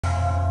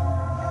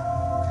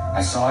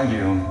I saw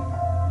you,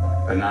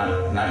 but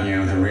not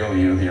you, the real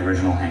you, the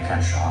original Hank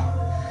Henshaw.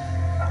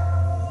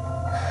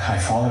 I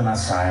followed him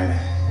outside.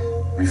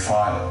 We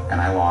fought,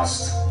 and I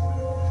lost.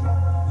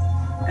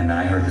 And then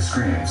I heard the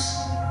screams.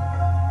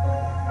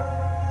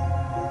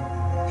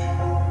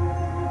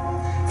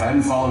 If I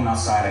hadn't followed him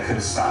outside, I could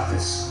have stopped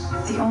this.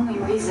 The only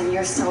reason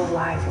you're still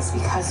alive is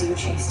because you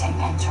chased Hank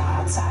Henshaw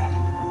outside.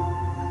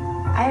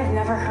 I have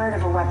never heard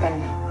of a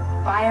weapon,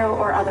 bio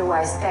or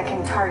otherwise, that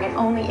can target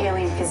only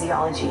alien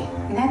physiology.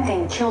 And that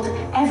thing killed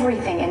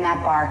everything in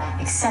that bar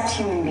except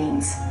human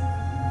beings.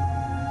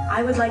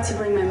 I would like to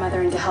bring my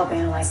mother in to help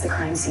analyze the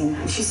crime scene.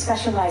 She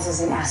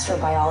specializes in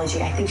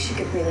astrobiology. I think she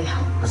could really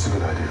help. That's a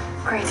good idea.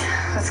 Great.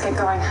 Let's get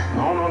going.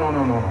 No.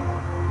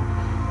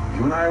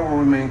 You and I will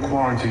remain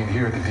quarantined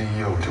here at the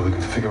DEO until we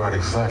can figure out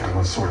exactly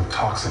what sort of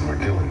toxin we're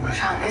dealing with.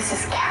 John, this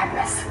is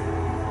Cadmus.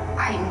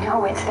 I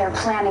know it. They're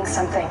planning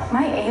something.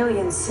 My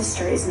alien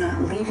sister is not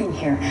leaving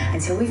here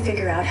until we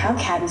figure out how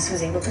Cadmus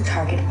was able to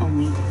target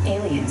only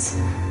aliens.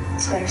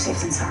 It's better safe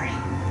than sorry.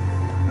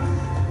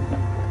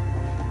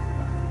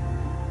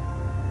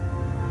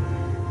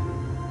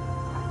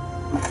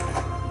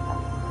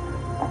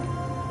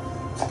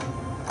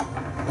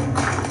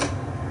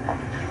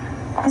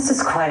 This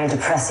is quite a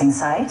depressing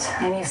sight.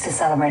 I'm used to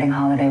celebrating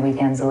holiday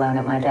weekends alone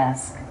at my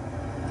desk.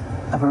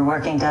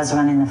 Overworking does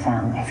run in the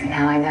family.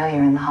 Now I know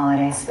you're in the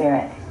holiday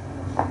spirit.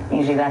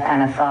 Usually that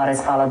kind of thought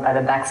is followed by the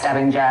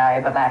backstabbing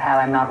jibe about how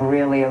I'm not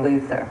really a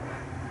Luther.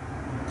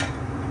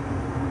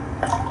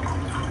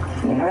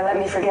 You never let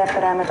me forget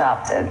that I'm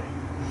adopted.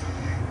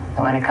 And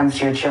when it comes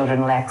to your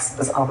children, Lex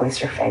was always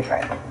your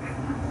favorite.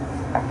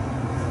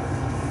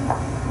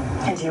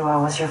 And you are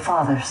was your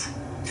father's.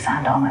 You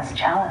sound almost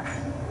jealous.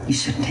 You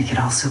shouldn't take it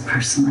all so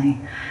personally.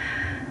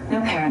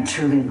 No parent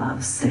truly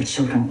loves their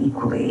children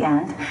equally,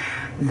 and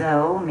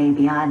though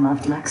maybe I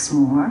loved Lex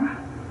more,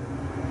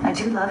 I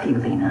do love you,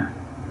 Lena.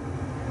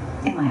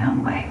 In my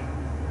own way.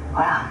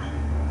 Wow.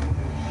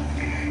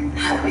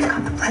 Now that we've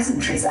got the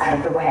pleasantries out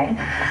of the way,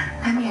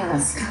 let me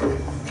ask,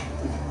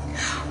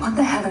 what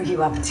the hell are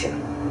you up to?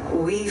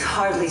 We've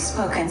hardly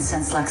spoken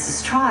since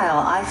Lex's trial.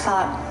 I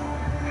thought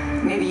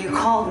maybe you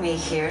called me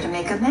here to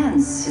make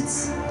amends.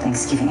 It's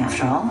Thanksgiving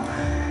after all.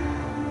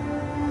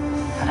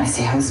 But I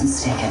see I was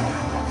mistaken.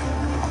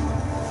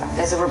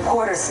 There's a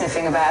reporter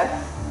sniffing about.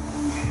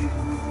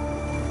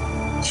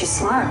 She's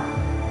smart.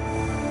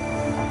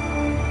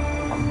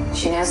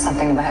 She knows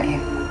something about you.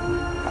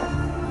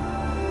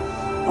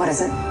 What is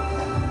it?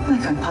 I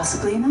couldn't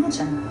possibly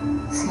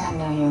imagine. See, I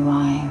know you're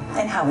lying.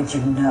 And how would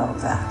you know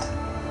that?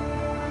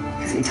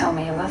 Because you tell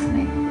me you love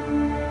me.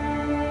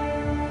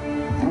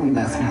 And we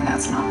both know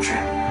that's not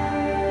true.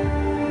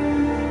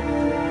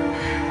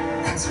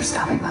 Thanks for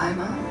stopping by,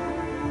 Mom.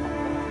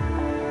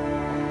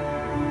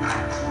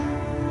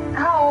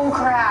 Oh,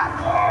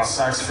 crap. Oh,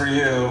 sucks for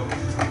you.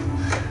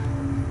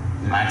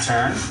 My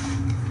turn?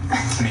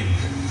 Me,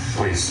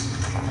 please.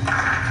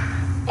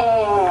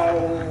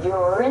 And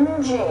you're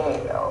in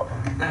jail.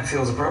 That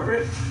feels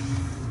appropriate.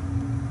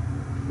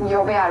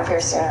 You'll be out of here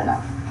soon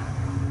enough.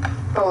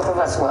 Both of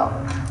us will.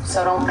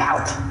 So don't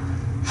pout.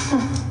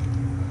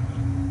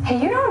 Hey,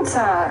 you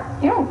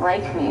don't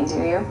like me,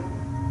 do you?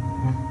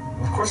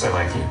 Of course I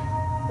like you.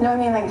 No, I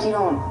mean, like, you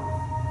don't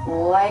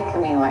like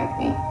me.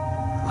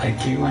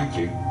 Like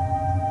you?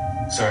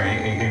 Sorry,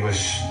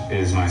 English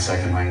is my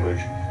second language.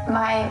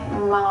 My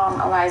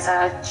mom,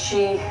 Eliza,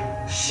 she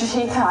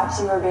thought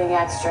you were being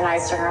extra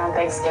nice to her on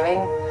Thanksgiving.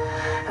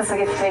 It's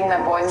like a thing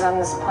that boys on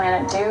this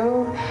planet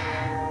do.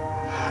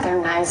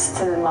 They're nice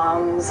to the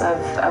moms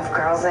of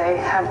girls they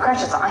have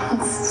crushes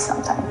on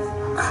sometimes.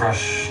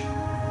 Crush?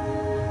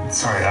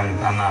 Sorry, I'm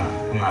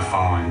not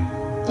following.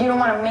 You don't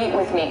want to mate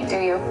with me, do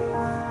you?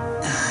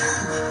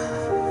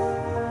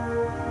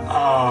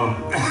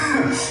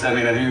 I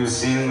mean, have you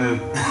seen the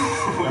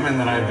women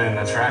that I've been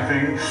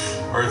attracting,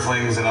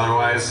 Earthlings and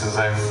otherwise, since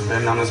I've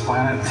been on this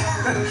planet?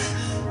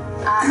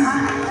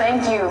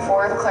 Thank you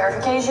for the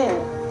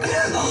clarification.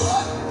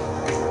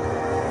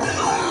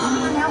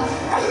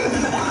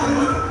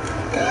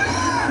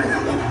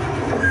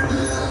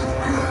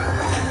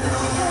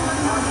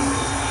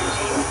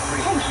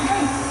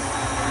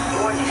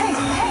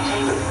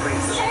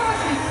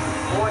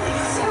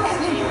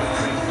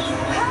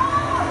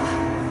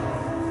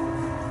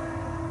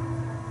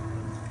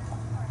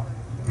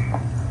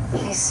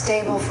 He's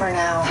stable for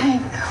now.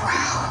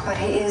 Wow. But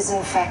he is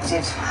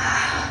infected.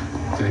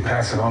 Did he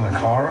pass it on to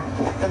Clara?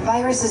 The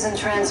virus is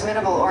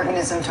transmittable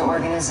organism to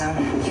organism.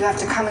 You have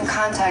to come in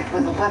contact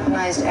with a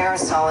weaponized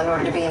aerosol in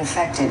order to be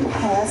infected.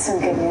 Well, that's some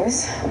good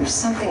news. There's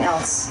something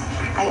else.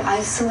 I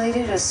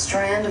isolated a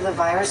strand of the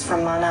virus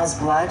from Manal's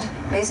blood.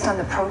 Based on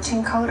the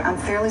protein code, I'm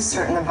fairly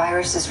certain the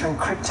virus is from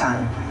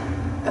Krypton.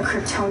 A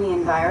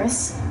Kryptonian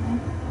virus?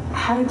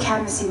 How did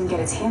Cadmus even get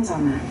its hands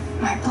on that?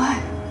 My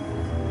blood.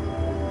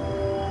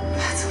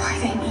 That's why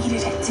they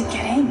needed it, to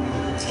get in.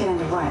 To get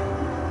into what?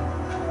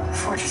 The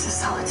Fortress of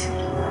Solitude.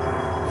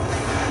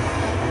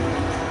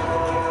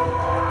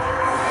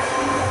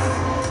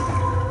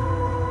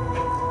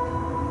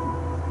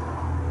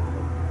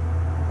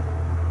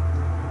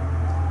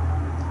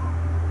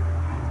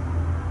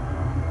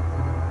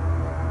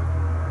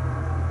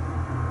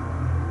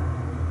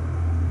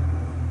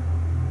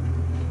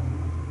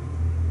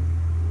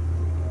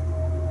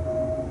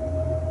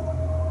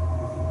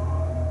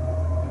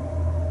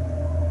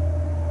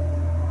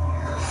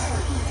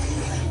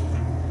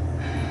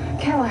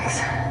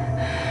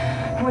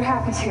 What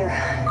happened here?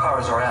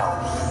 Kara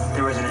Zor-El,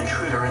 there is an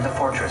intruder in the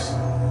fortress.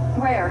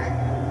 Where?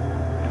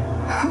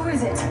 Who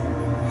is it?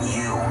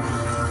 You.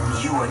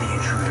 You are the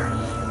intruder,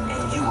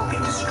 and you will be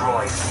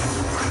destroyed.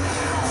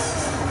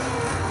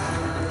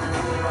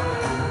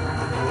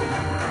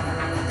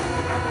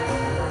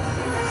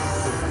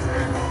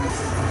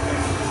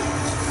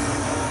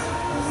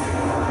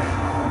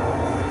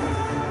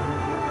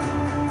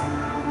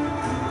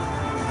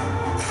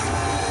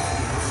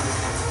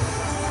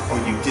 Oh,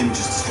 you didn't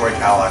just destroy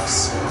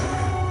Alex.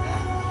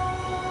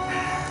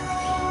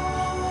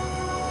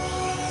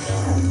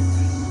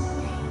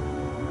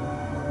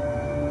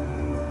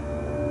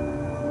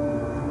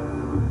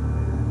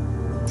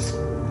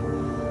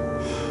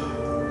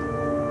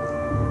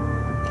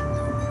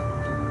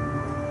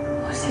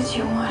 What did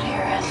you want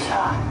here,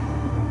 Henshaw?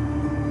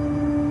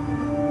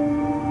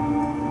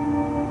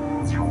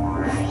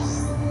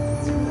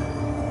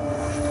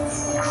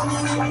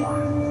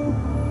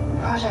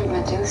 Project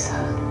Medusa.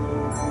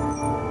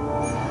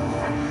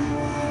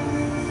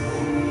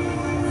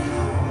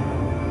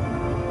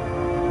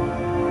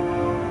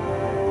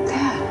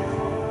 Dad.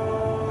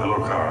 Hello,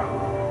 Kara.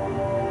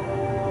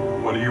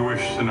 What do you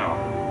wish to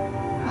know?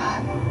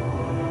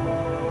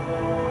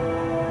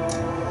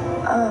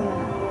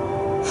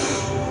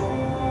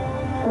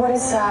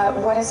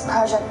 What is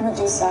Project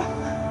Medusa?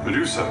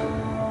 Medusa.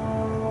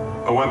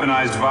 A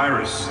weaponized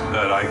virus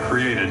that I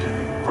created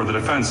for the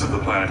defense of the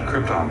planet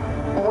Krypton.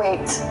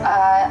 Wait,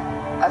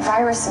 a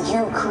virus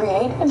you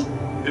created?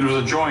 It was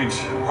a joint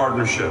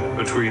partnership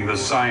between the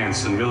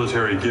science and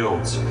military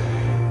guilds.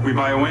 We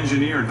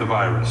bioengineered the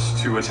virus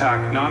to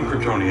attack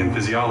non-Kryptonian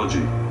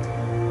physiology.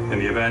 In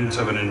the event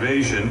of an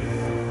invasion,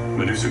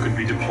 Medusa could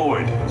be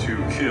deployed to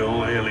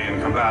kill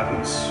alien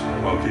combatants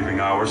while keeping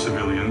our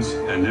civilians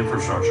and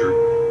infrastructure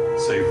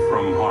safe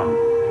from harm.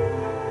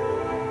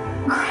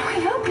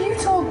 Growing up, you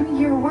told me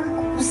your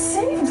work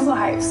saved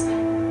lives.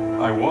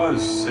 I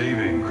was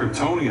saving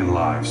Kryptonian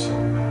lives.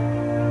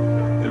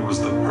 It was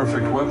the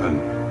perfect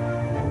weapon.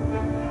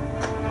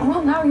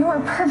 Well, now your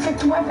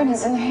perfect weapon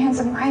is in the hands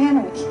of my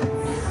enemy.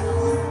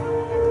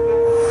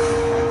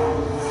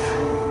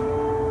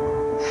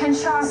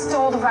 Henshaw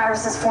stole the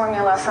virus's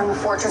formula from the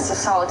Fortress of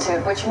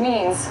Solitude, which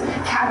means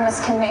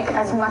Cadmus can make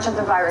as much of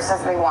the virus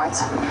as they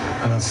want.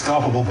 An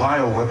unstoppable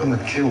bioweapon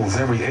that kills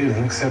every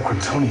alien except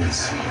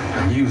Kryptonians.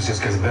 And use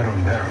just gets better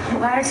and better.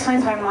 Well, that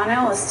explains why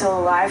Mon-El is still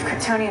alive.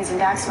 Kryptonians and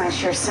Dax might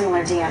share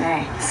similar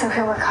DNA. So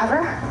he'll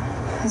recover?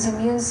 His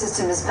immune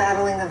system is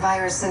battling the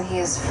virus and he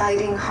is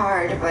fighting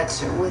hard, but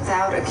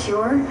without a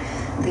cure,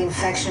 the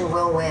infection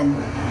will win.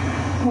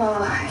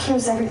 Well,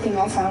 here's everything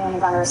I found on the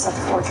virus at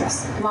the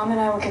fortress. Mom and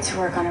I will get to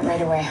work on it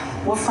right away.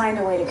 We'll find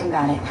a way to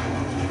combat it.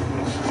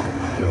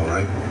 You all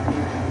right?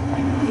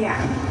 Yeah.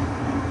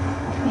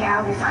 Yeah,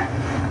 I'll be fine.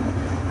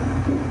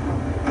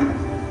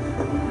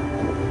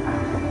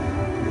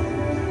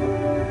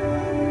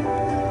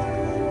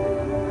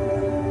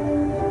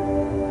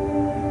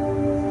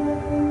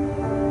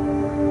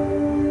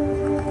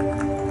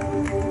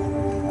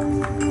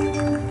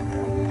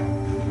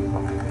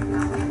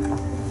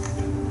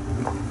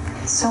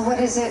 So what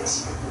is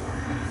it?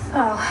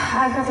 Oh,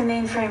 I've got the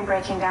mainframe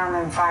breaking down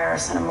the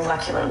virus on a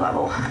molecular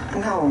level.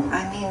 No,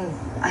 I mean,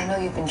 I know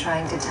you've been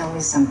trying to tell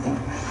me something.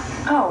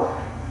 Oh.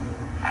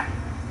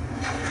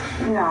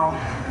 No.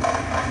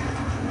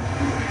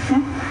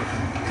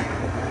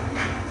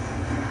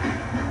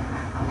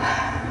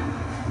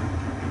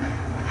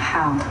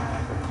 How?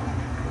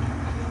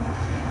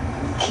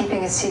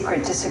 Keeping a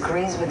secret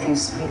disagrees with you,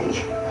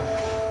 sweetie.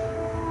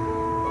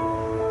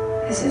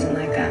 This isn't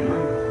like that,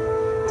 Mom.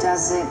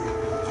 Does it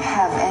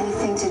have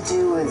anything to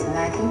do with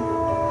Maggie?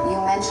 You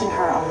mention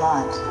her a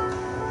lot.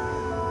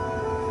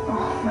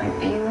 Oh, my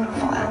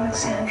beautiful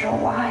Alexandra,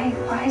 why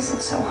is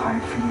it so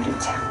hard for you to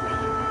tell me?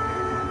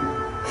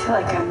 I feel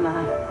like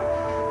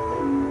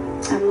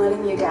I'm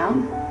letting you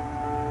down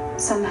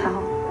somehow.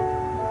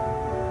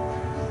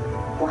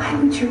 Why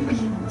would your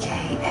being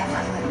gay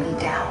ever let me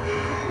down?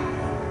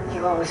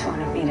 You always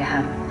wanted me to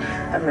have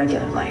a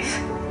regular life.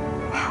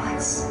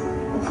 Alex,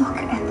 look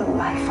at the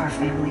life our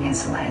family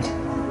has led.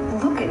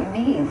 Look at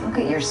me. Look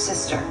at your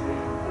sister.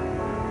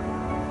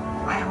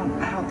 I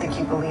don't think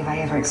you believe I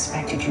ever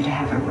expected you to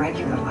have a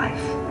regular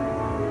life.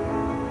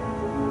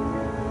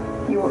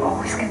 You were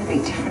always going to be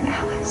different,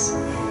 Alex,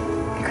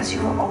 because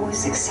you were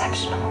always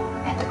exceptional,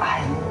 and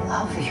I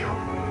love you,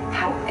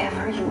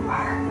 however you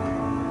are.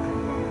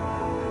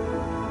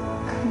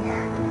 Come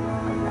here.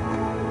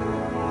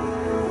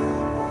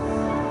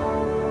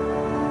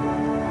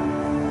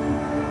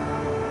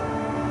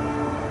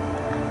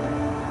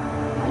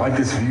 I like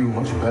this view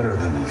much better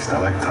than the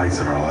stalactites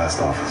at our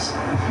last office.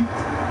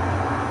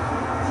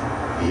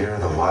 Here,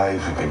 the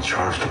lives we've been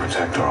charged to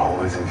protect are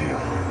always in view.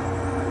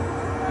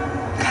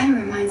 Kind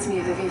of reminds me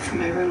of the view from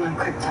my room on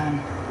Krypton.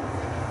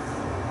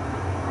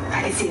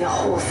 I can see the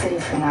whole city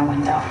from that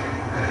window.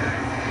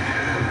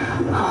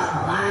 All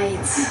the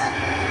lights,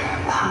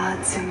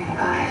 pods zooming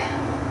by.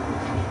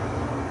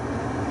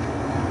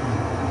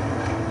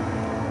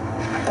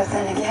 But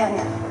then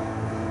again,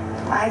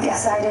 I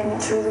guess I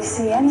didn't truly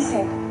see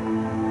anything.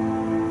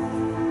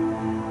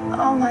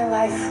 All my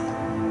life,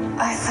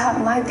 I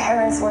thought my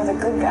parents were the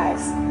good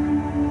guys.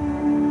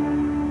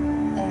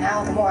 And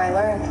now the more I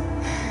learn,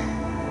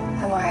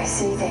 the more I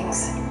see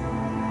things,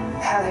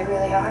 how they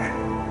really are.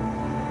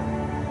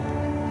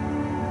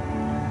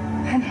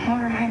 And the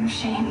more I'm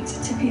ashamed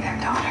to be their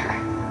daughter.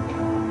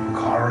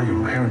 Kara,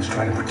 your parents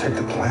try to protect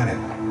the planet.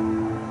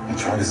 They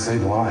try to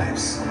save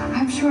lives.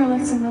 I'm sure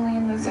Lex and Lily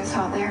and Luther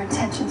thought their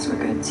intentions were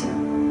good too.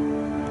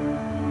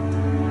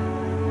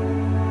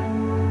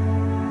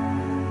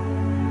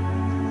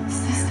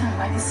 Is this their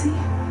legacy?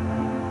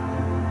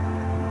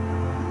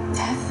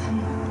 Death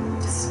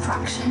and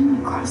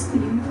destruction across the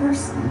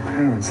universe? Your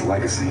parents'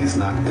 legacy is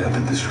not death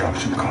and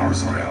destruction, Kara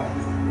Zor-El.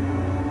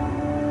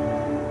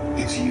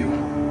 It's you.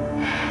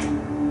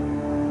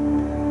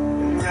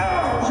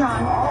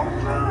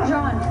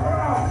 John.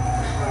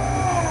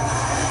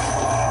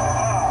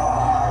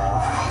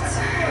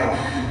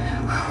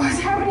 What's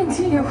happening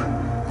to you?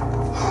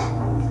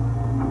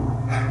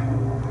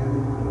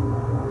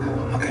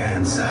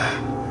 McCann's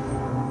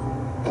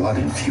blood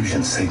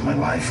infusion saved my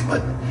life,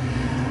 but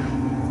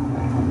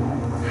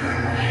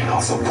it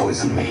also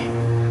poisoned me.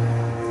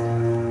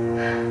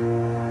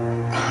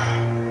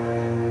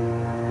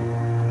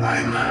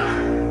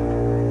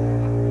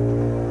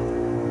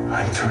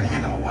 I'm turning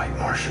into a white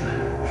Martian.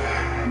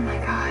 Oh my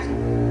God.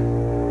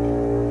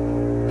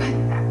 But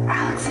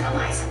Alex and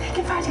Eliza, they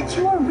can find a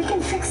cure. We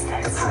can fix The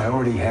this.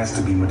 priority has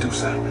to be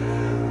Medusa.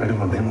 I don't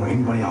want them or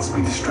anybody else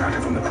being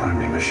distracted from the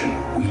primary mission.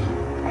 We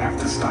have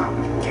to stop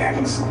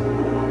Cadmus.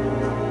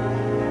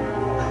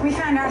 We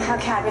found out how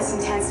Cadmus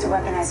intends to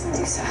weaponize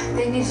Medusa.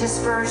 They need a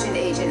dispersion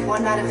agent,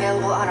 one not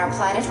available on our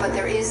planet, but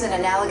there is an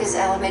analogous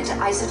element to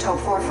isotope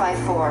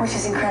 454. Which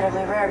is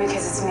incredibly rare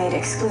because it's made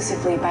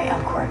exclusively by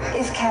Elcorp.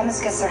 If Cadmus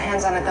gets their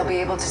hands on it, they'll be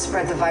able to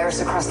spread the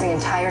virus across the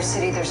entire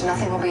city. There's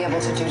nothing we'll be able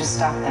to do to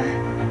stop them.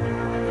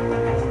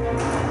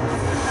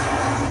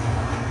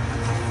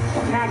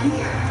 Maggie,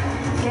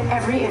 get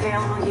every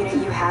available unit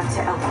you have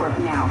to Elcorp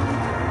now.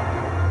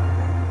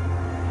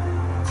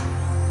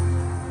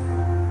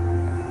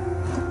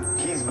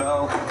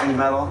 Bell, any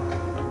metal?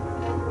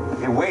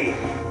 Hey, wait!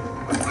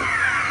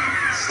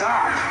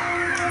 Stop!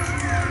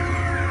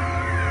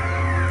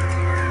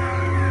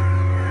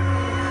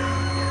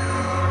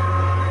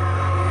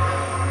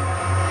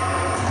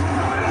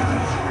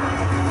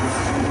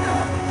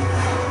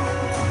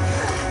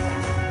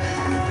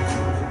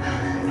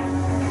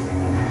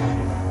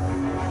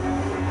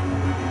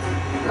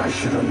 I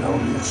should have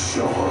known you'd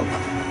show up.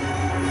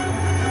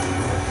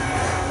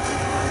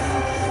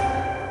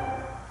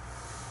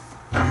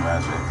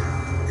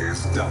 Magic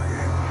is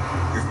dying.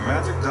 If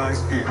magic dies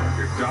here,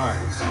 it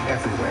dies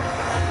Everywhere.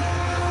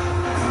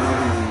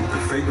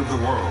 The fate of the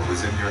world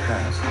is in your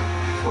hands.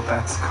 Well,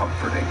 that's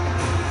comforting.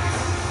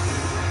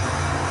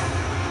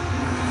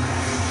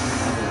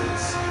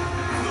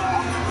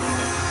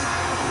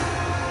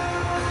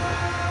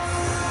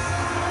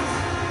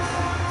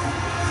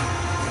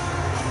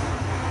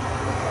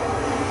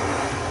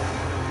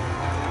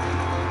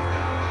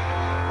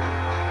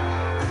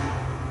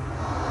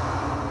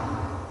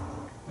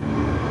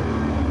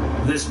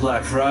 This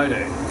Black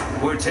Friday,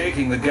 we're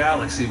taking the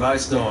galaxy by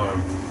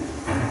storm.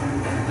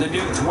 The new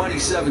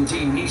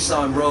 2017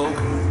 Nissan Rogue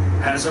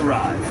has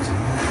arrived.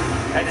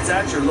 And it's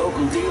at your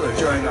local dealer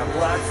during our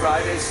Black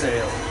Friday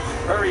sale.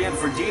 Hurry in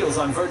for deals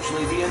on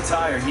virtually the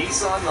entire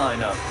Nissan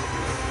lineup.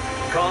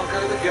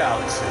 Conquer the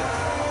galaxy.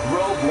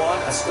 Rogue One,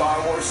 a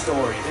Star Wars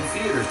story in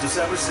theaters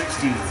December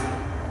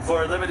 16th.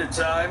 For a limited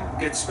time,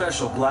 get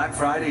special Black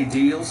Friday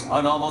deals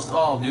on almost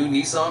all new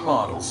Nissan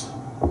models.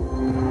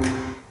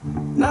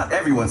 Not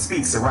everyone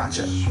speaks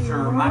Sriracha.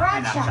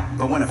 Sriracha.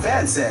 But when a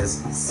fan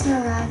says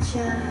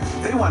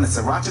Sriracha. they want a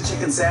Sriracha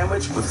chicken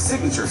sandwich with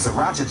signature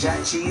Sriracha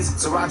jack cheese,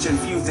 Sriracha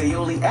infused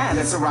aioli, and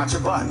a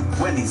Sriracha bun.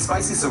 Wendy's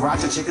spicy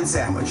Sriracha chicken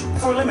sandwich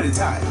for a limited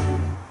time.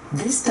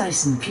 This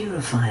Dyson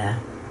purifier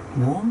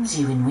warms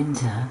you in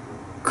winter,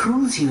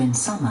 cools you in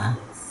summer,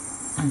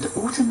 and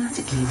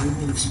automatically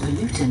removes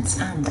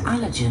pollutants and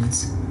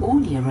allergens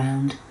all year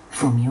round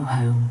from your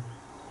home.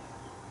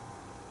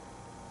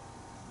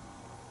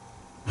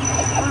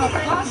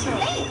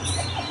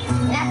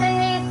 Nothing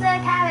beats a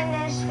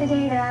Cavendish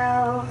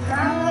potato.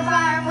 From the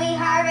farm we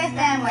harvest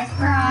them with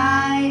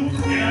pride.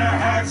 In our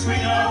hearts we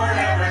know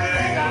wherever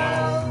they go,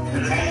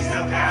 the taste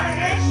of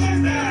Cavendish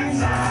is there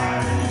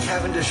inside.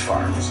 Cavendish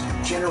Farms.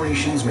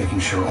 Generations making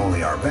sure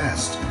only our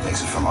best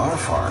makes it from our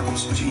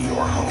farms to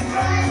your home.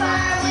 From the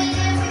farm we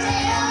do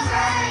potatoes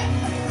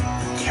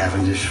right.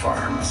 Cavendish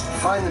Farms.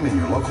 Find them in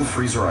your local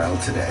freezer aisle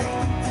today.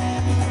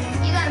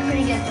 You got a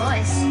pretty good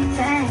voice.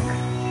 Thanks.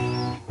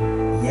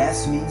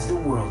 Yes means the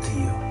world to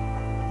you.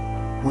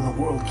 When the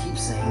world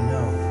keeps saying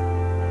no,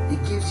 it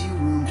gives you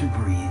room to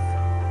breathe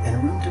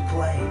and room to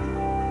play.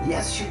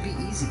 Yes should be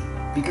easy,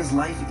 because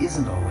life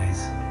isn't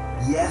always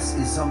Yes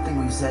is something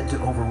we've said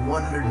to over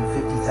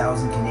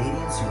 150,000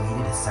 Canadians who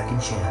needed a second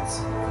chance.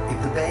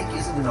 If the bank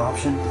isn't an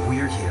option,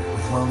 we're here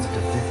with loans up to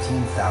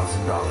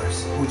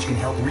 $15,000, which can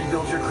help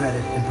rebuild your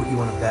credit and put you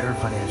on a better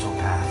financial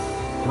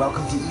path.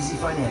 Welcome to Easy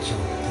Financial.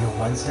 You're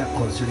one step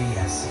closer to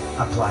yes.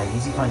 Apply at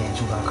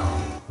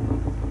easyfinancial.com.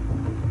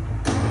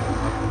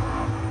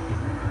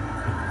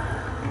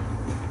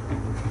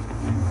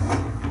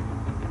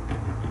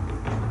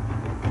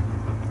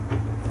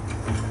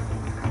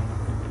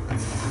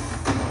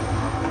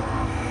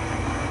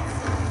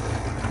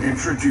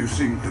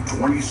 Introducing the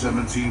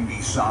 2017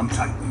 Nissan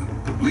Titan.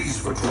 Lease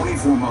for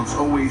 24 months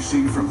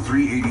OAC from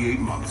 $388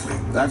 monthly.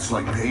 That's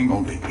like paying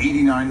only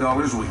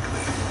 $89 weekly.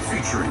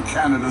 Featuring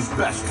Canada's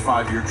best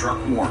 5-year truck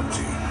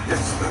warranty.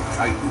 It's the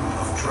Titan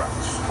of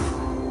trucks.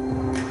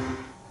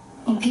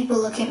 When people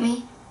look at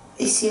me,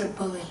 they see a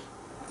bully,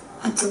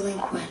 a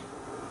delinquent,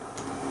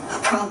 a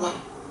problem.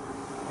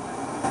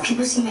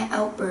 People see my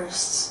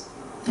outbursts,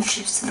 the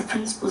trips to the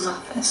principal's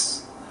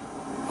office,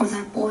 or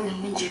that boy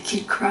who made your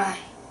kid cry.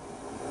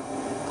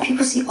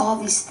 People see all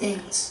these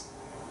things.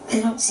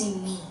 They don't see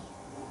me.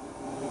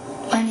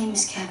 My name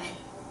is Kevin,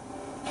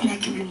 and I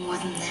can be more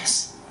than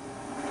this.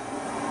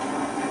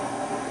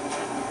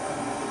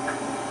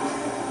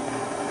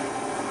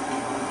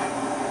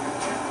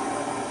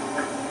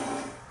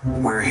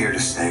 We're here to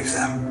save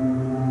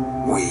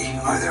them. We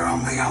are their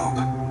only hope.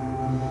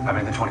 I'm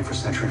in the 21st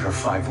century for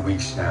 5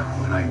 weeks now,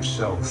 and I am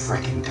so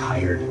freaking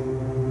tired.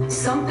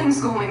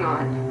 Something's going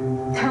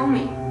on. Tell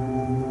me.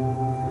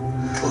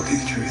 Told you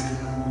the truth.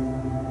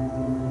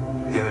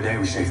 The other day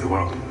we saved the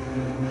world.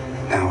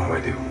 Now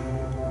what do?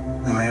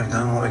 We may have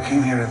done what we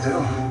came here to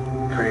do.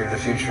 Created a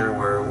future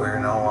where we're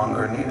no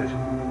longer needed.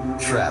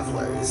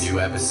 Travelers. New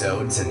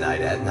episode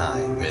tonight at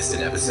 9. Missed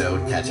an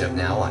episode? Catch up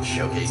now on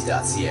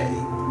showcase.ca.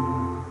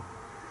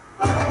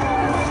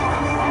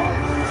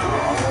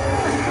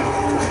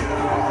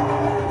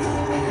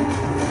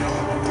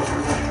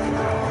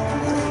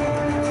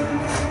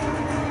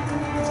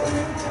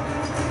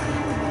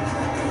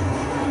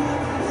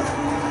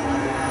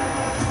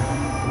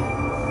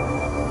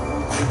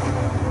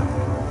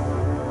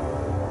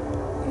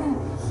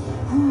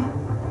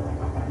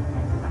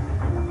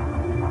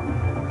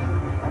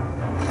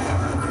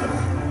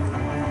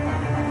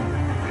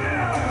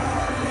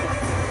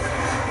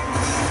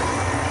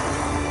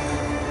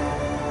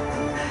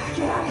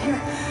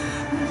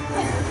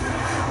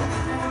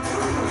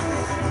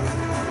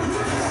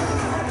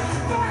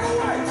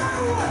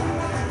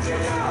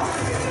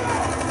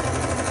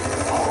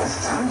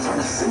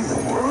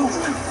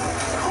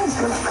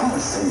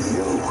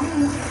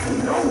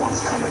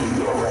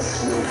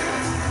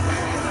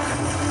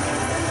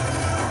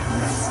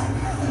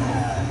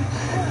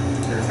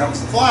 Comes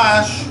the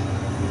Flash.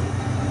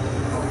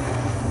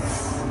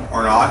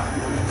 Or not.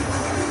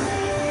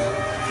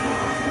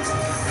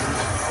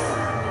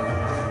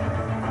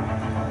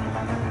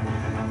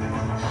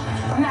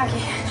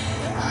 Maggie.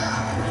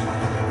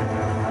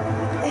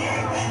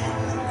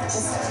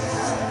 Just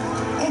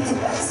get to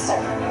bed, sir.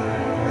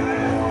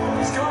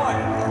 He's gone.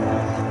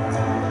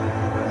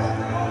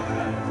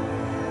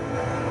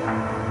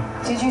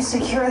 Did you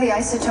secure the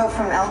isotope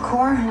from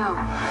Elcor?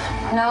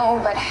 No,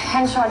 but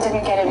Henshaw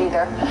didn't get it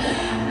either.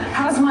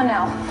 How's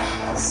Monel?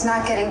 It's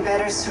not getting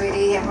better,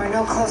 sweetie, and we're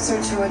no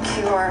closer to a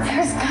cure.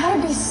 There's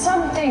gotta be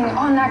something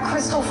on that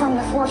crystal from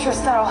the fortress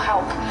that'll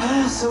help.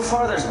 So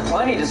far, there's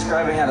plenty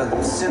describing how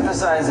to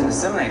synthesize and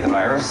disseminate the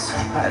virus,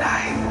 but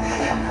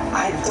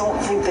I don't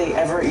think they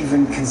ever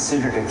even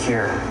considered a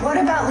cure. What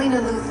about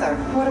Lena Luthor?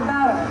 What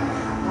about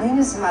her?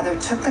 Lena's mother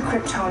took the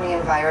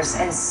Kryptonian virus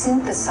and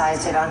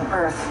synthesized it on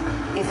Earth.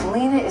 If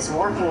Lena is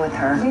working with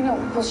her... Lena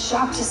was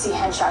shocked to see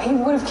Henshaw. He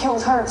would have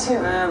killed her, too.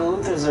 The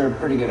Luthors are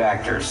pretty good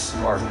actors,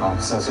 or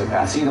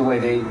sociopaths. Either way,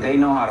 they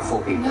know how to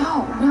fool people.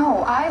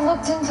 No. I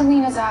looked into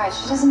Lena's eyes.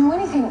 She doesn't know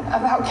anything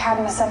about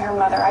Cadmus and her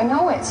mother. I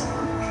know it.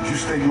 Did you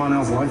stake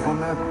Monel's life on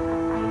that?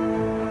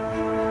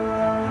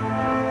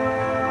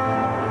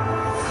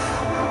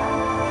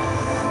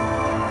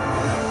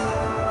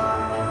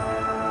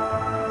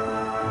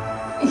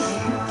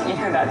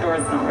 You know that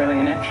door's not really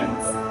an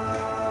entrance.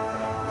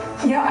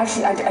 Yeah,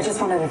 actually, I just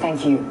wanted to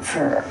thank you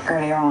for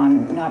earlier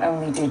on. Not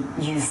only did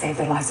you save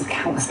the lives of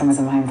countless numbers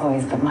of my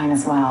employees, but mine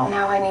as well.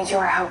 Now I need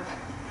your help.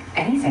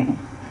 Anything?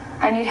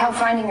 I need help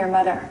finding your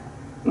mother.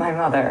 My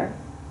mother?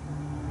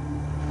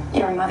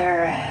 Your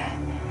mother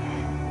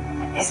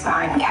is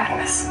behind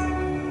Cadmus.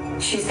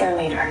 She's their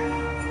leader.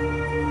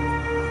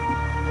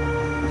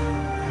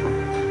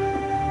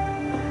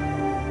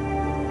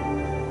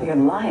 You're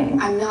lying.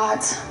 I'm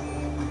not.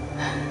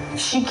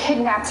 She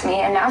kidnapped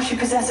me, and now she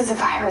possesses a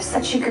virus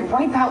that she could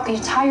wipe out the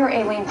entire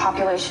alien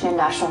population in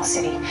National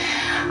City.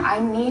 I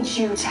need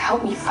you to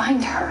help me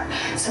find her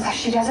so that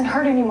she doesn't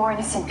hurt any more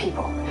innocent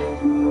people.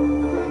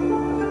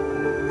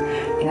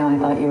 You know, I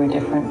thought you were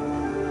different.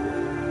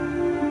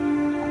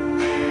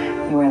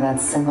 You wear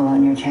that symbol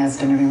on your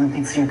chest and everyone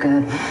thinks you're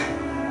good.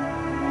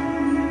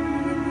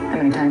 How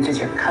many times did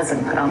your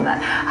cousin put on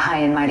that high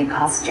and mighty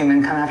costume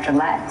and come after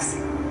Lex?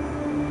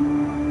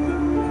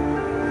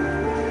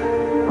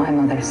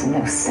 mother's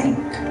no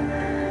saint.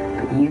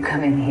 But you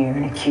come in here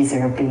and accuse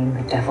her of being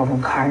the devil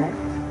incarnate.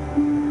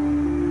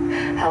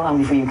 How long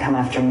before you come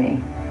after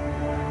me?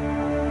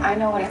 I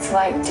know what it's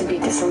like to be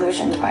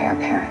disillusioned by our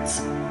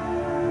parents.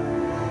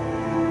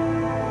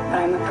 But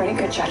I'm a pretty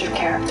good judge of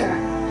character.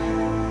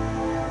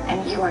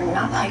 And you are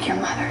not like your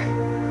mother.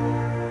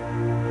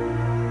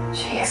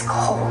 She is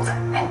cold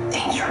and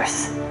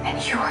dangerous, and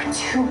you are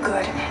too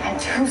good and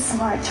too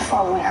smart to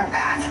follow in her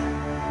path.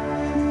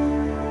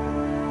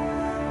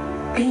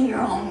 Be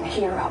your own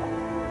hero.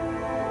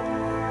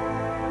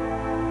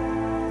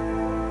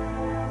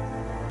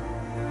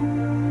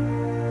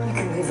 You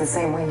can leave the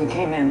same way you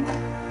came in.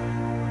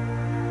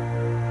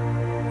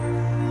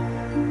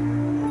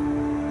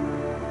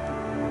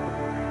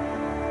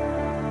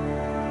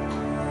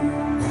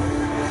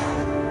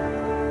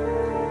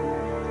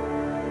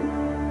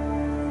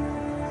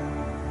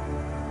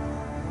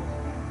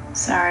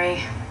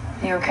 Sorry.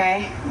 You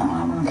okay? Oh,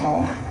 I'm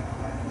okay.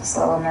 Just a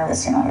little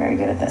nervous. You're not very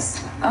good at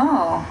this.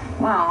 Oh,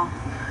 well,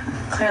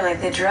 clearly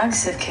the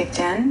drugs have kicked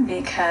in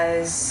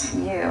because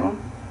you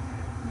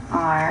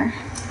are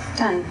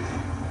done.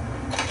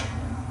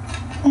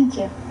 Thank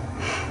you.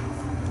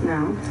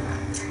 No.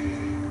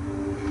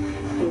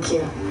 Thank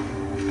you.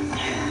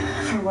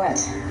 For what?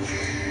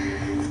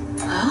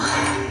 Well,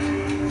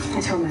 I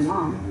told my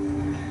mom.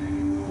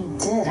 You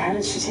did? How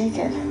did she take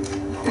it?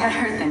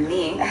 Better than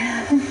me.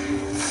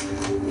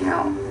 You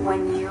know,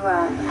 when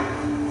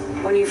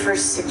you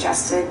first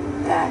suggested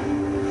that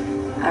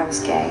I was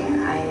gay,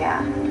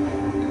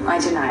 I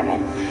denied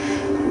it.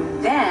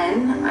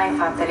 Then I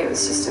thought that it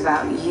was just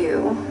about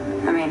you.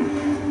 I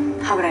mean,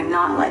 how would I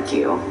not like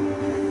you?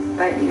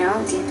 But you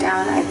know, deep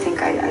down, I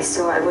think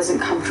I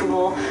wasn't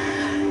comfortable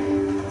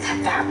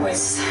that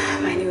was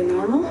my new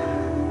normal.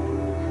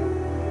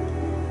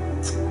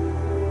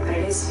 But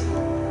it is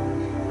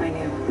my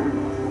new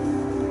normal,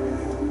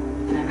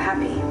 and I'm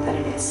happy that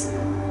it is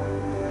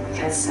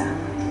because I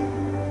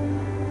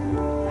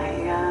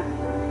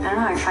don't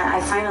know.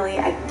 I finally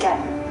get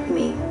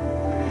me,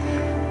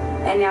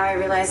 and now I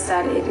realize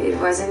that it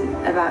wasn't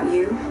about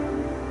you,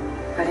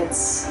 but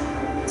it's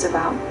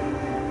about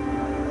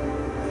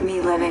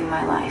me living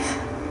my life.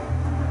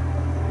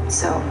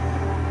 So,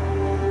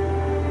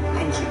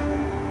 thank you.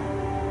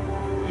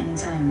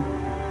 Anytime.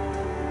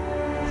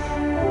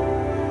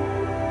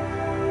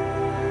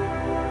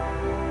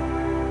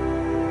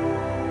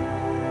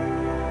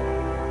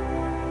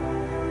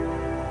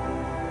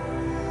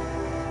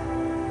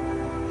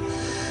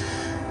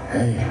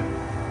 Hey.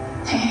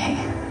 Hey.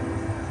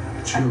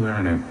 Did you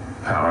learn a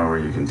power where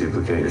you can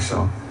duplicate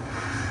yourself?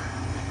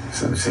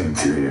 So I'm saying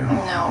to you.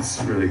 No.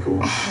 It's really cool.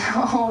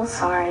 Oh,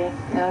 sorry.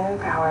 No new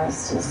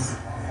powers. Just I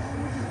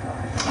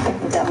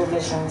think the double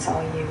vision's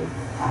all you.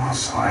 Oh,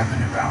 so I have a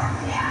new power.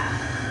 Yeah.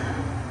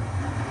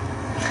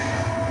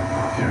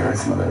 Your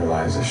Earth mother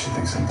Eliza, she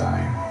thinks I'm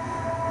dying.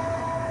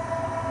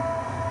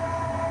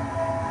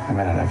 I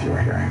may not have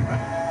your hearing, but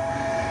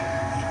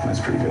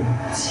that's pretty good.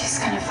 She's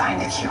gonna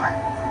find a cure.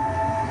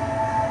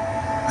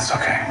 It's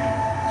okay.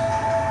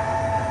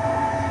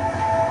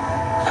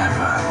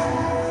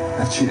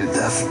 I've cheated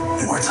death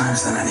more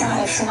times than anyone.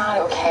 It's not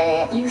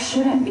okay. You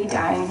shouldn't be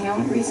dying. The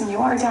only reason you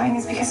are dying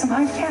is because of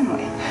my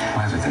family.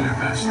 Eliza did her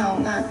best. No,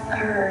 not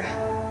her.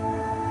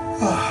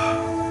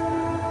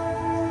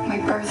 My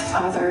birth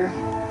father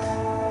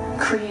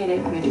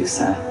created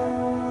Medusa.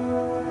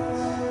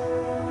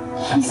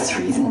 He's the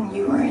reason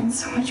you are in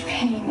so much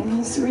pain, and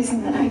he's the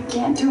reason that I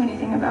can't do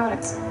anything about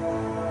it.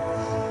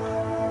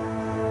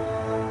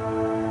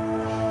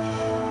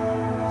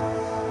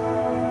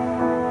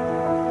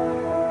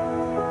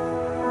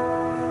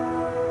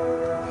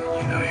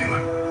 You know you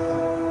look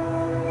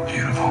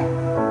beautiful.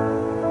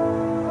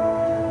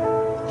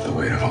 The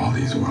weight of all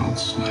these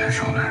worlds on your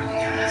shoulder. You don't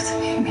have to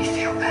make me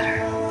feel better.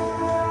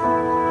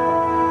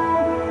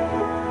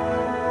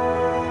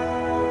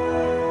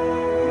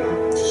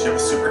 Did she have a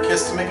super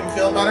kiss to make him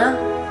feel better?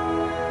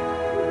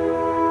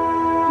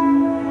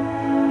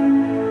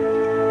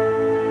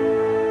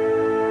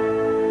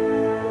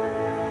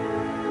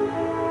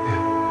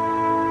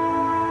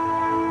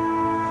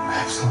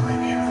 Absolutely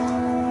beautiful.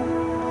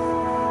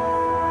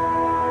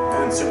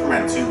 And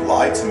Superman 2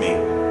 lied to me.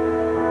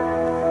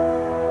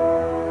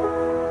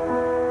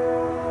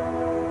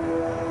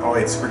 Oh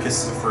wait, super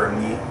kisses are for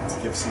to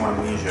give someone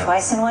amnesia.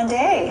 Twice in one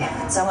day.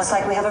 It's almost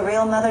like we have a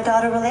real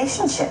mother-daughter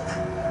relationship.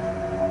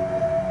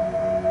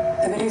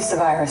 The Medusa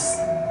virus.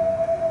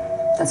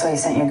 That's why you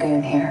sent your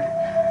goon here.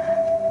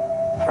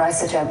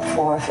 Rysogeb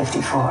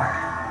 454.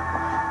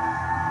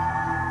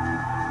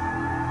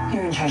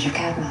 You're in charge of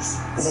Cadmus.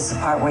 Is this the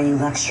part where you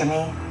lecture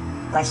me?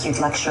 Like you'd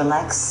lecture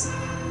Lex?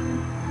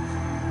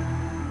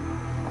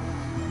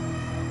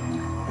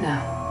 No.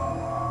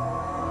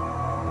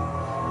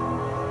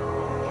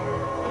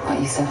 What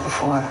you said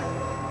before,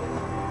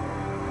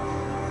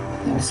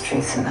 there was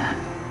truth in that.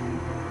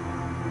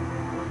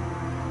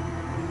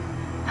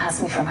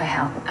 Ask me for my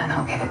help, and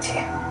I'll give it to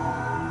you.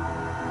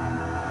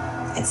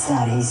 It's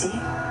that easy?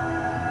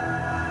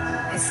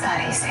 It's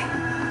that easy.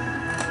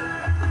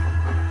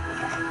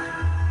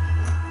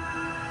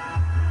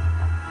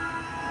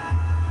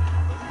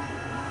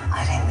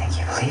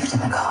 believed in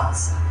the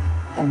cause.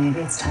 And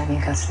maybe it's time you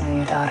got to know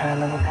your daughter a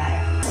little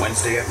better.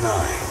 Wednesday at 9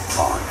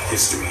 on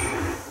History.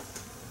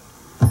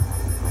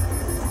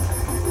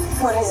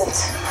 What is it?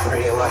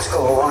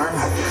 Radiological alarm.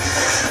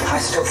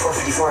 Isotope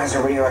 454 has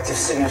a radioactive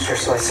signature,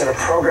 so I set a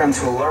program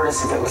to alert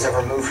us if it was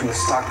ever moved from the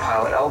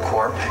stockpile at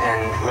L-Corp,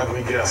 and... Let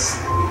me guess.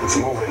 It's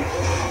moving.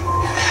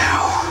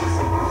 How?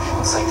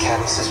 Looks like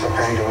Cadmus is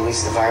preparing to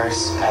release the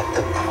virus at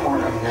the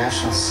port of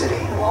National City.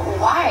 Well,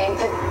 why?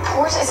 The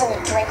port isn't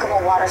a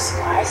drinkable water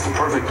supply. It's the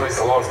perfect place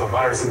to launch the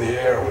virus in the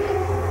air.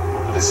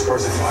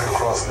 Disperse it flying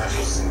across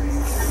National City.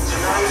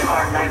 Tonight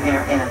our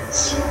nightmare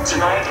ends.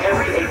 Tonight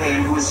every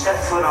alien who has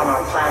stepped foot on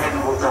our planet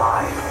will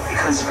die.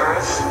 Because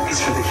Earth is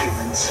for the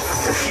humans.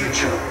 The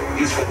future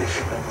is for the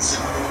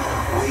humans.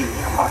 We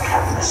are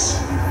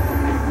Catalyst.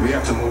 We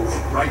have to move.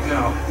 Right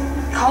now.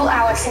 Call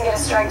Alex and get a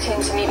strike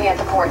team to meet me at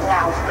the port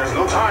now. There's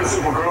no time,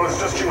 Supergirl. It's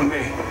just you and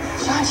me.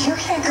 John, you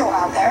can't go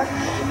out there.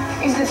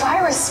 If the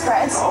virus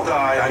spreads... I'll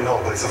die, I know,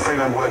 but it's a fate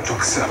I'm willing to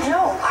accept.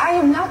 No, I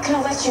am not going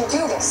to let you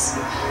do this.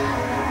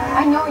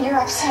 I know you're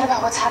upset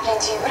about what's happening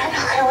to you, but I'm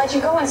not going to let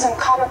you go on some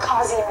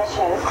kamikaze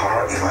mission.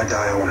 Kara, if I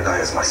die, I want to die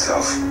as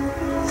myself.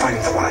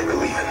 Fighting for what I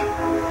believe in.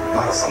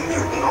 Not as some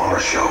mutant horror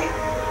show.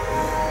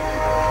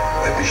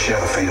 Let me share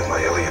the fate of my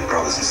alien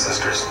brothers and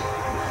sisters.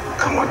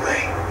 Come what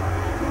may.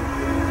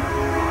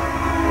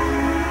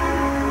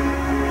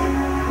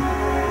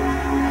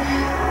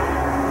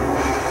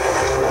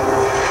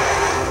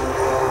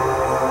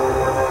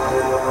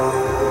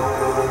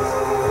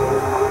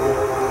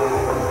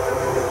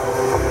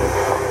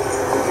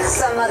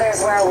 Some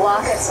mothers wear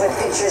lockets with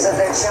pictures of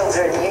their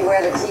children. You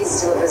wear the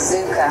keys to a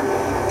bazooka.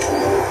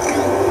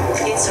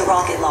 It's a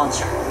rocket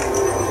launcher.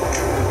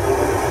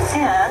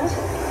 And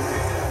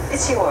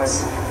it's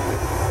yours.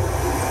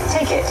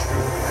 Take it.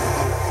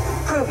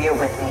 Prove you're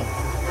with me.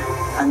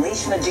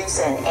 Unleash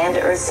Medusa and end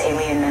Earth's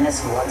alien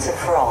menace once and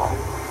for all.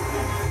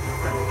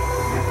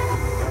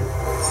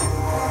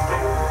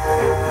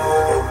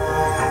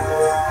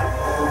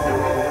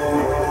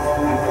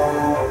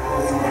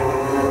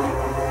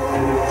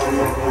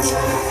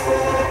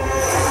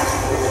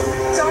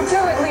 Don't do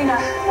it, Lena.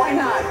 Why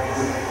not?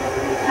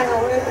 I'm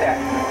a Luther.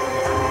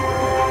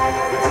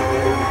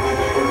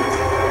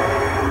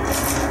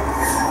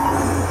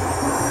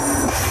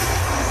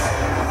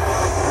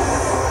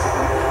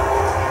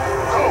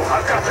 Oh,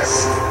 I've got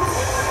this.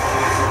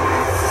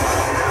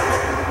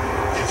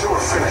 You two are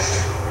finished.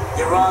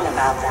 You're wrong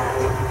about that.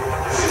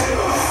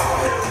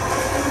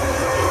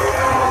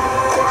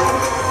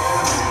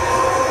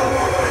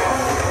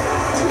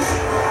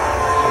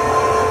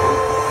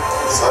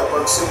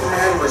 Cyborg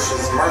Superman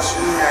versus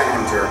Martian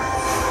Manhunter.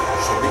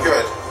 Should be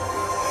good.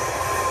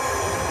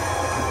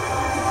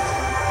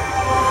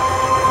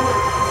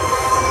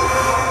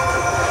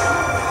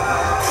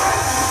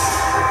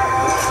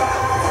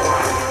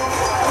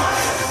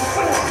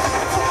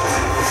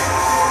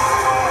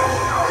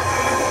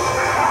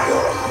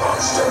 You're a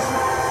monster,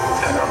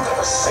 and I'm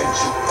gonna send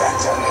you back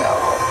to hell.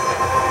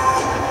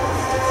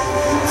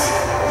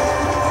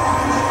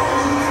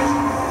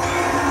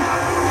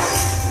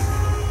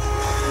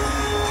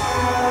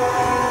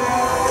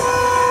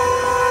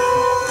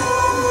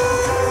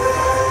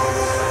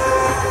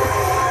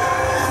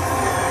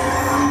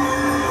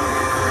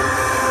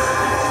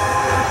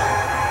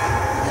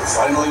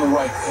 Finally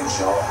right,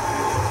 Henshaw.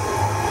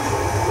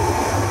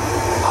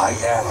 I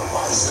am a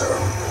monster.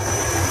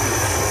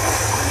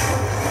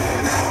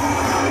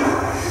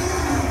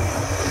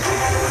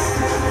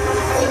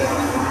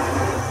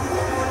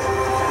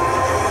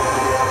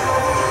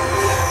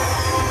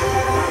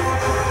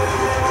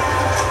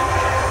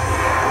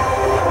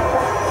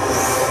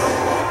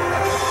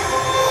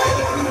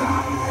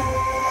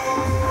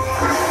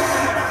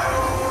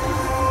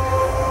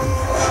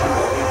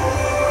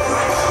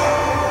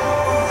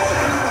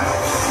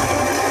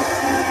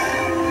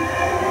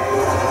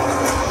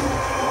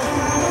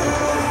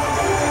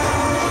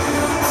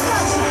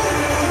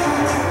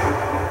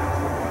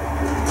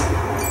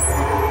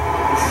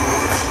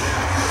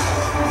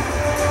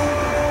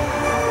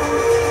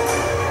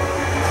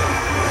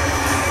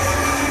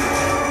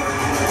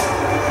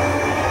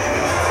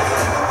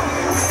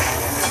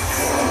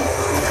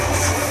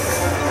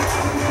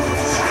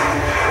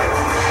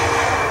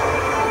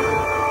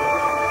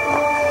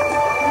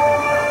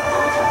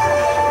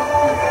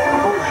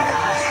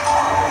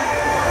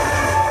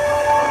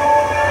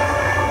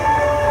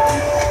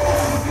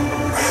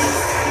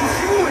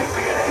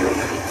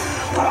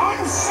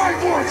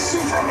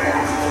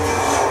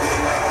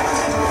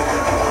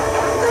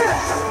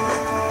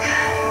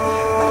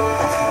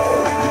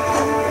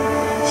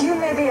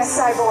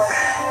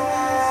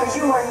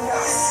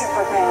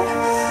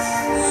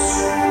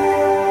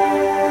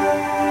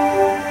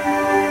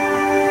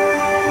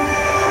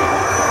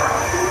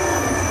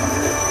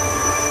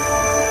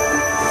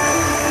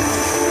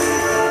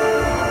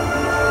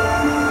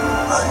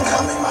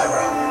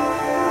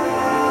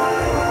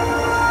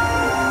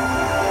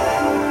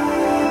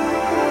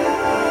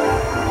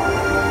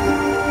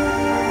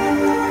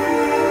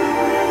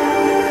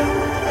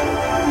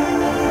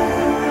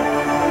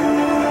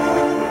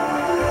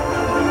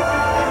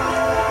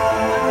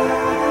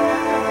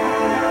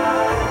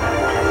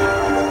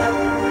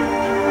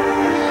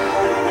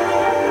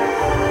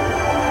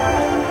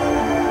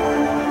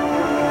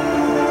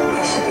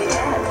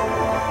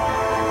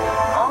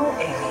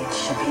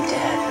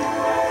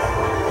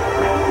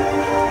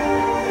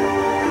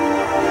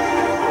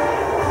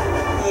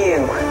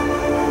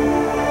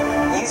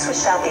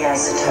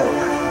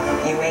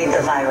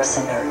 virus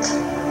inert.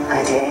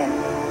 I did.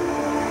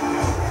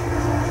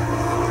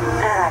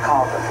 And I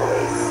called the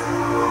police.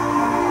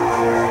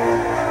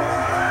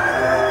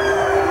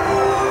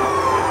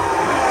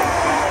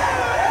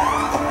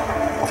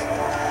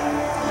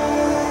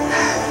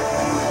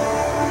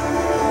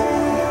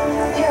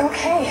 You're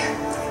okay.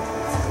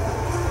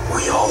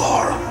 We all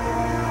are.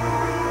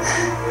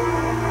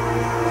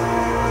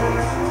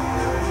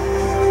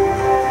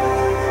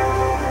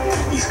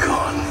 He's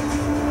gone.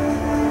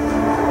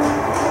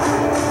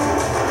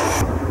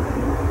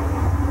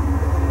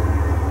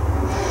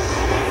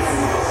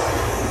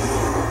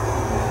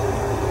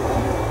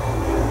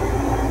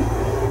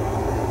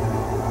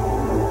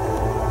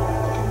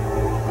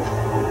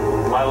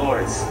 My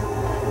lords,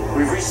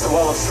 we've reached the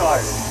Well of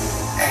Stars.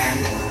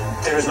 And?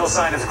 There is no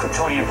sign of the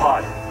Kryptonian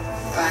pod.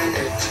 Find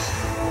it.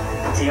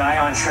 The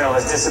ion trail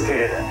has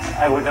dissipated.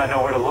 I would not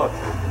know where to look.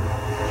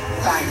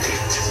 Find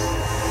it.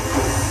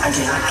 I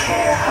do not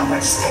care how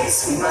much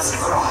space we must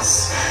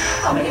cross,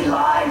 how many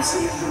lives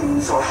we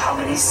lose, or how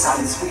many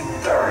suns we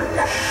burn.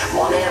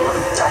 One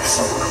Alan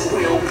Dyson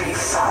will be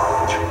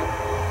found.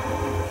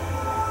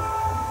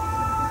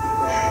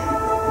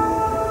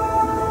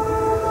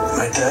 Am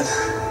I dead?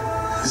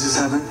 Is this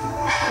heaven?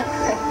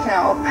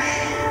 No.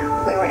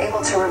 We were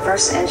able to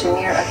reverse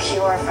engineer a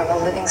cure from a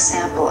living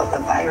sample of the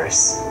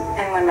virus.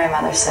 And when my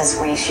mother says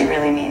we, she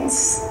really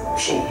means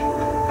she.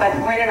 But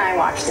Wayne and I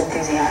watched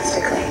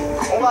enthusiastically.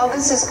 While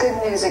this is good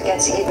news, it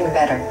gets even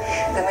better.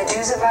 The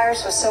Medusa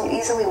virus was so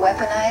easily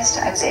weaponized,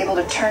 I was able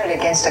to turn it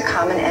against a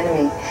common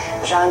enemy,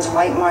 Jean's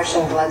white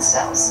Martian blood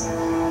cells.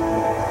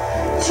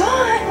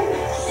 John,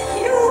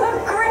 you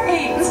look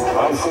great.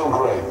 I feel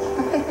great.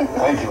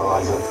 Thank you,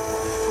 Eliza.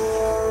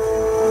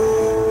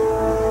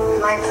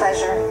 My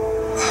pleasure.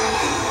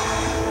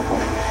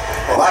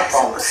 Well, that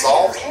problem is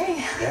solved.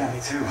 Okay. Yeah, me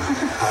too. I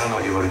don't know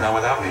what you would have done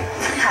without me.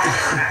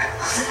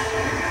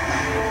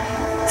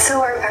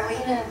 So are we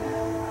gonna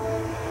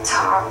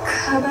talk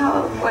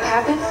about what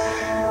happened?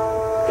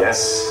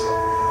 Yes.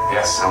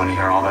 Yes, I want to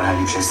hear all about how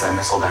you chased that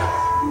missile down.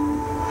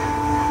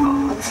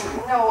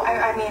 No,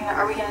 I mean,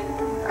 are we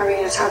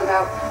gonna talk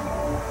about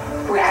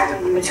what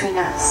happened in between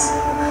us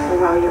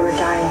while you were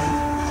dying?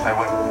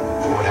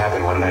 What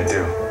happened? What did I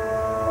do?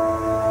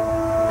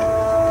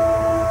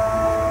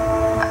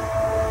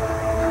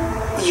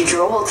 You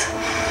drooled.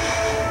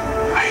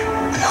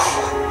 No.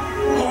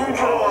 You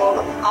drooled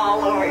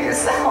all over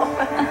yourself.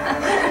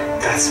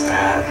 That's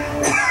bad.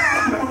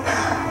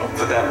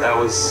 But that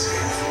was it?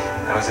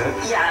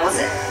 Yeah, that was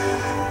it.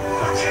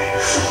 Okay.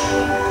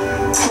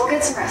 We'll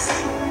get some rest.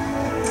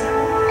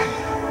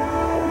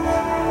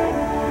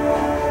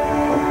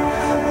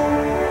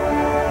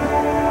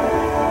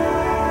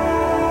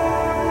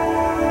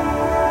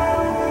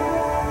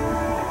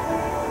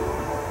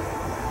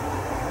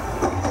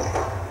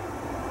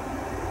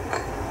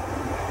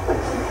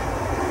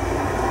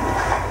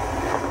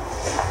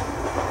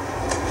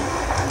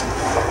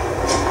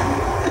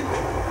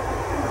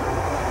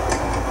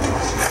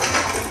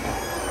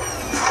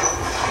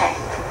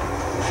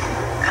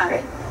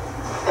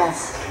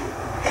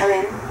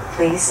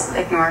 Please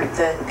ignore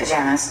the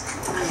pajamas.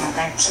 Oh,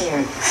 they're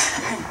cute.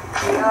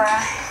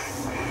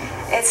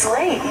 It's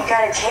late. You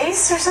got a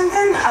case or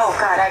something? Oh,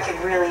 God, I could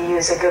really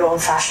use a good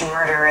old-fashioned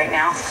murder right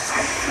now.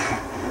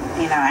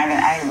 You know,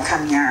 I didn't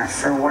come here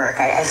for work.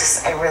 I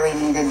really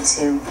needed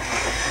to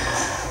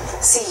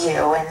see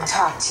you and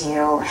talk to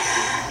you.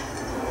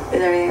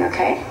 Is everything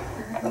okay?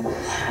 Well,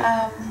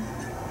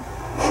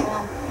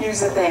 here's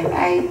the thing.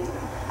 I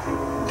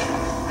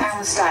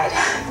almost died.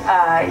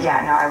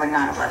 Yeah, no, I would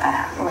not have let that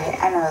happen. Wait,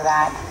 I know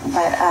that,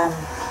 but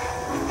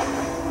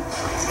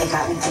it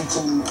got me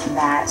thinking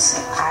that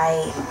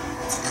I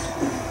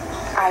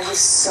was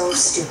so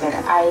stupid.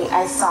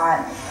 I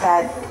thought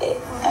that,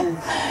 and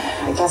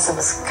I guess I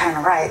was kind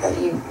of right, that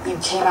you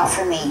came out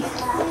for me,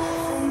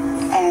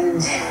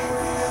 and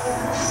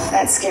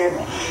that scared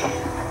me.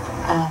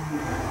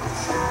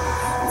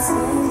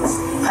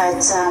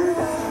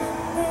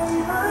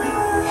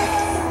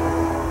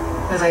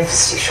 My life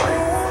is too short.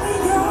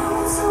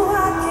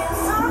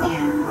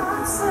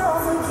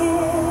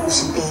 We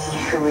should be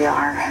who we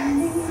are.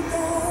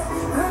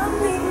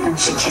 And we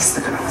should kiss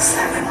the girls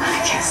that we want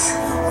to kiss.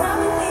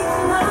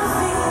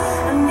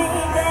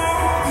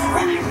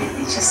 And I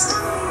really just...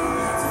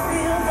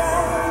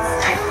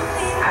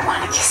 I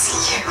want to kiss you.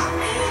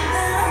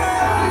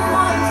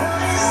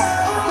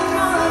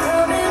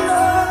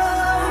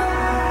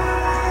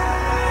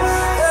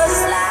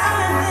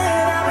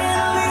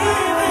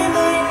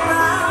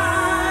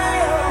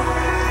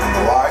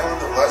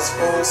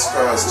 Lesbos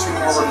has 2 more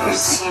You're workers.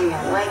 saying you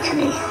like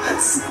me.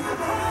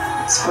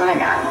 That's what I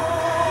got.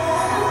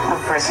 Of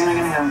course, you're not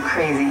going to go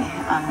crazy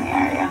on me,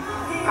 are you?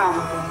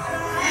 Probably.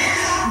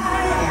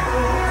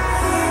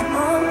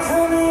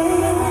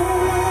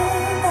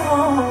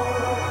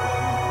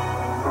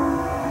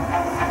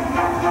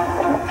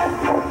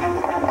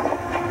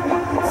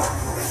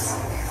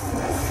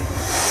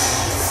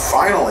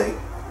 Finally.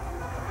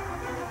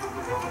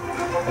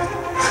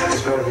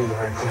 It's better be the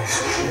right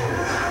place.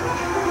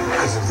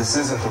 Because if this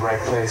isn't was at the right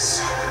place.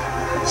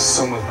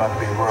 Someone's about to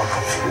be real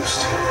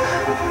confused.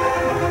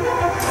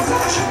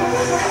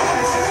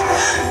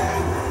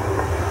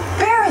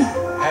 Barry!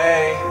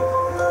 Hey.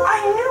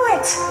 I knew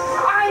it!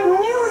 I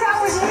knew that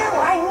was you!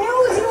 I knew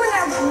it was you in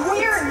that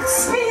weird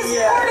space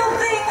portal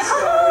thing!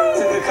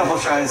 Took a couple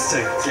tries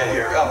to get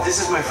here. Oh,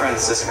 this is my friend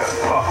Cisco.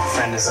 Oh,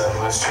 friend is a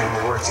loose train.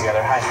 We work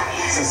together. Hi,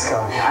 Cisco.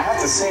 I have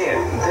to say it.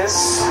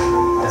 This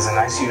is a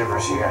nice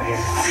universe you got here.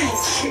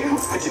 Thank you.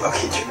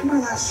 Okay, do you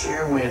remember last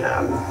year when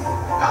I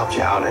helped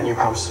you out and you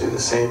promised to do the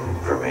same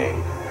for me?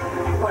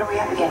 What are we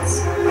up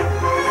against?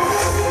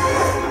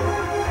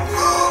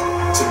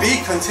 To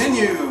be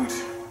continued.